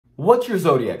What's your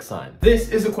zodiac sign? This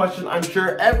is a question I'm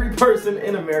sure every person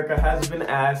in America has been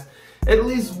asked at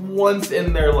least once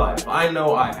in their life. I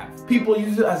know I have. People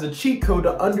use it as a cheat code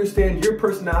to understand your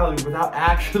personality without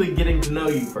actually getting to know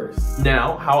you first.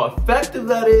 Now, how effective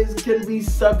that is can be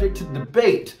subject to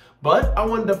debate, but I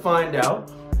wanted to find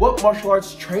out, what martial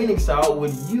arts training style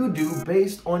would you do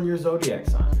based on your zodiac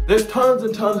sign? There's tons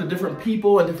and tons of different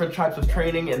people and different types of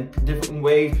training and different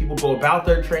ways people go about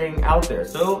their training out there.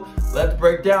 So let's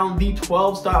break down the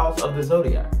 12 styles of the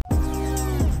zodiac.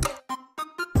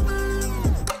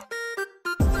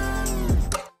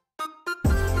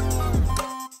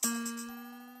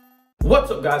 What's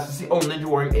up guys, it's the old ninja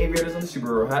wearing aviators and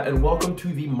superhero hat, and welcome to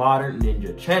the Modern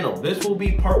Ninja channel. This will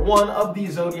be part 1 of the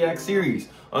Zodiac series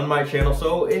on my channel,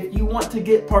 so if you want to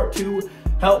get part 2,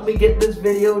 help me get this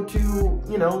video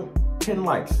to, 10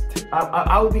 likes.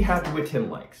 I would be happy with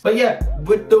 10 likes. But yeah,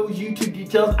 with those YouTube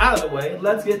details out of the way,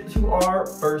 let's get to our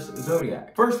first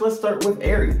zodiac. First, let's start with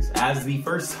Aries. As the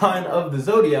first sign of the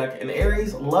zodiac, and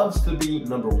Aries loves to be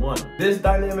number 1. This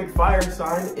dynamic fire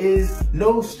sign is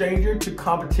no stranger to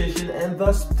competition and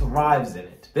thus thrives in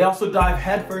it. They also dive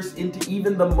headfirst into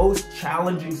even the most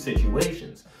challenging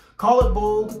situations. Call it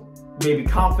bold, maybe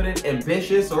confident,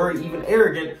 ambitious, or even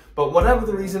arrogant, but whatever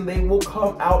the reason, they will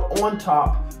come out on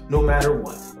top no matter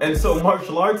what. And so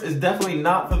martial arts is definitely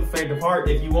not for the faint of heart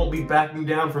if you won't be backing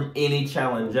down from any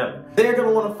challenge ever. They're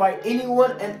gonna wanna fight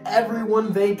anyone and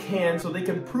everyone they can so they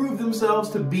can prove themselves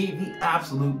to be the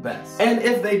absolute best. And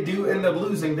if they do end up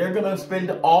losing, they're gonna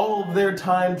spend all of their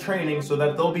time training so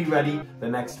that they'll be ready the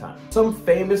next time. Some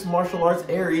famous martial arts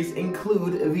Aries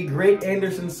include the great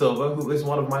Anderson Silva, who is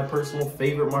one of my personal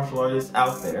favorite martial artists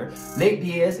out there, Nate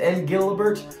Diaz, and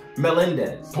Gilbert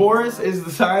Melendez. Taurus is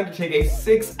the sign to take a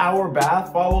 6-hour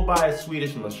bath followed by a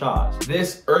Swedish massage.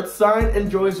 This earth sign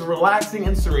enjoys a relaxing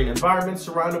and serene environment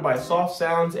surrounded by soft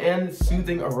sounds and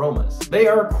soothing aromas. They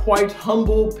are quite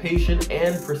humble, patient,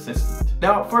 and persistent.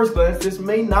 Now, at first glance, this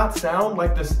may not sound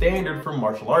like the standard for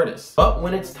martial artists, but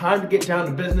when it's time to get down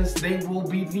to business, they will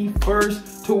be the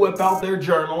first to whip out their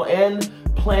journal and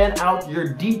plan out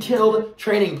your detailed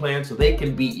training plan so they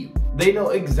can beat you. They know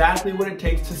exactly what it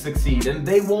takes to succeed, and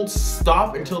they won't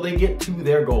stop until they get to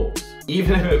their goals,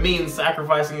 even if it means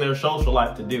sacrificing their social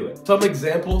life to do it. Some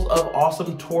examples of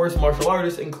awesome Taurus martial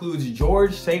artists includes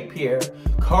George St. Pierre,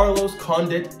 Carlos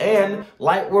Condit, and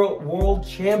light world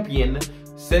champion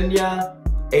Senya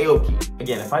Aoki.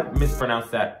 Again, if I mispronounce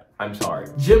that, I'm sorry.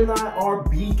 Gemini are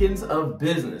beacons of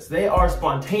business. They are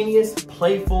spontaneous,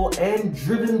 playful, and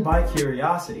driven by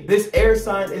curiosity. This air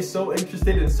sign is so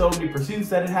interested in so many pursuits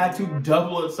that it had to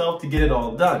double itself to get it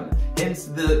all done. Hence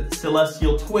the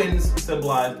celestial twins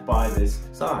symbolized by this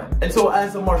sign. And so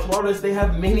as a martial artist, they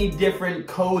have many different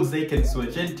codes they can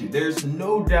switch into. There's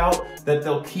no doubt that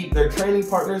they'll keep their training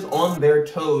partners on their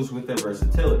toes with their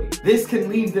versatility. This can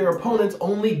leave their opponents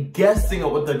only guessing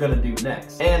at what they're gonna do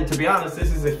next. And to be honest,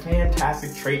 this is a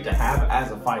fantastic trait to have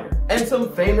as a fighter. And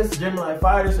some famous Gemini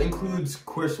fighters includes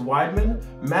Chris Weidman,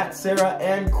 Matt Serra,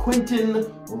 and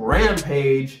Quentin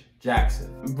Rampage Jackson.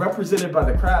 Represented by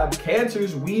the crab,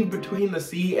 Cancers weave between the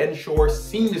sea and shore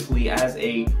seamlessly as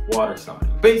a water sign.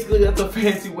 Basically, that's a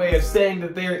fancy way of saying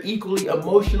that they are equally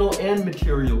emotional and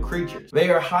material creatures. They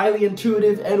are highly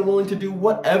intuitive and willing to do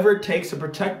whatever it takes to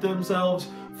protect themselves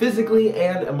physically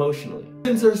and emotionally.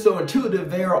 Since they're so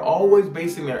intuitive, they are always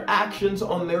basing their actions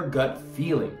on their gut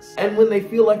feelings. And when they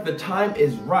feel like the time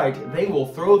is right, they will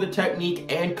throw the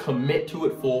technique and commit to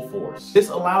it full force. This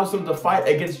allows them to fight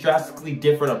against drastically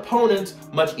different opponents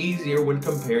much easier when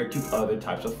compared to other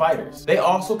types of fighters. They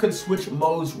also can switch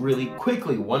modes really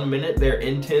quickly. 1 minute they're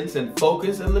intense and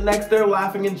focused, and the next they're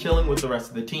laughing and chilling with the rest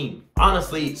of the team.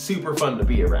 Honestly, super fun to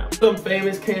be around. Some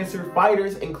famous Cancer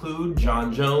fighters include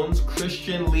John Jones,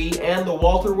 Christian Lee, and the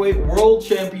welterweight world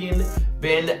champion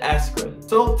Ben Askren.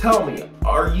 So tell me,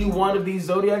 are you one of these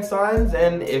zodiac signs?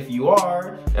 And if you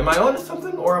are, am I onto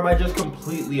something or am I just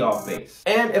completely off base?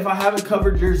 And if I haven't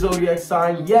covered your zodiac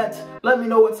sign yet, let me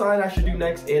know what sign I should do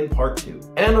next in part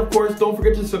 2. And of course, don't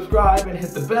forget to subscribe and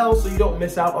hit the bell so you don't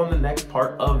miss out on the next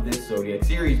part of this zodiac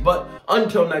series. But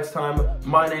until next time,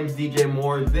 my name's DJ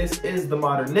Moore, this is the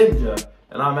Modern Ninja,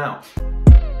 and I'm out.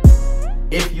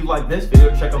 If you like this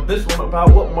video, check out this one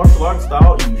about what martial arts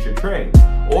style you should train,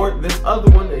 or this other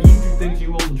one that you think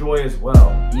you will enjoy as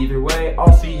well. Either way,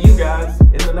 I'll see you guys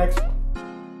in the next one.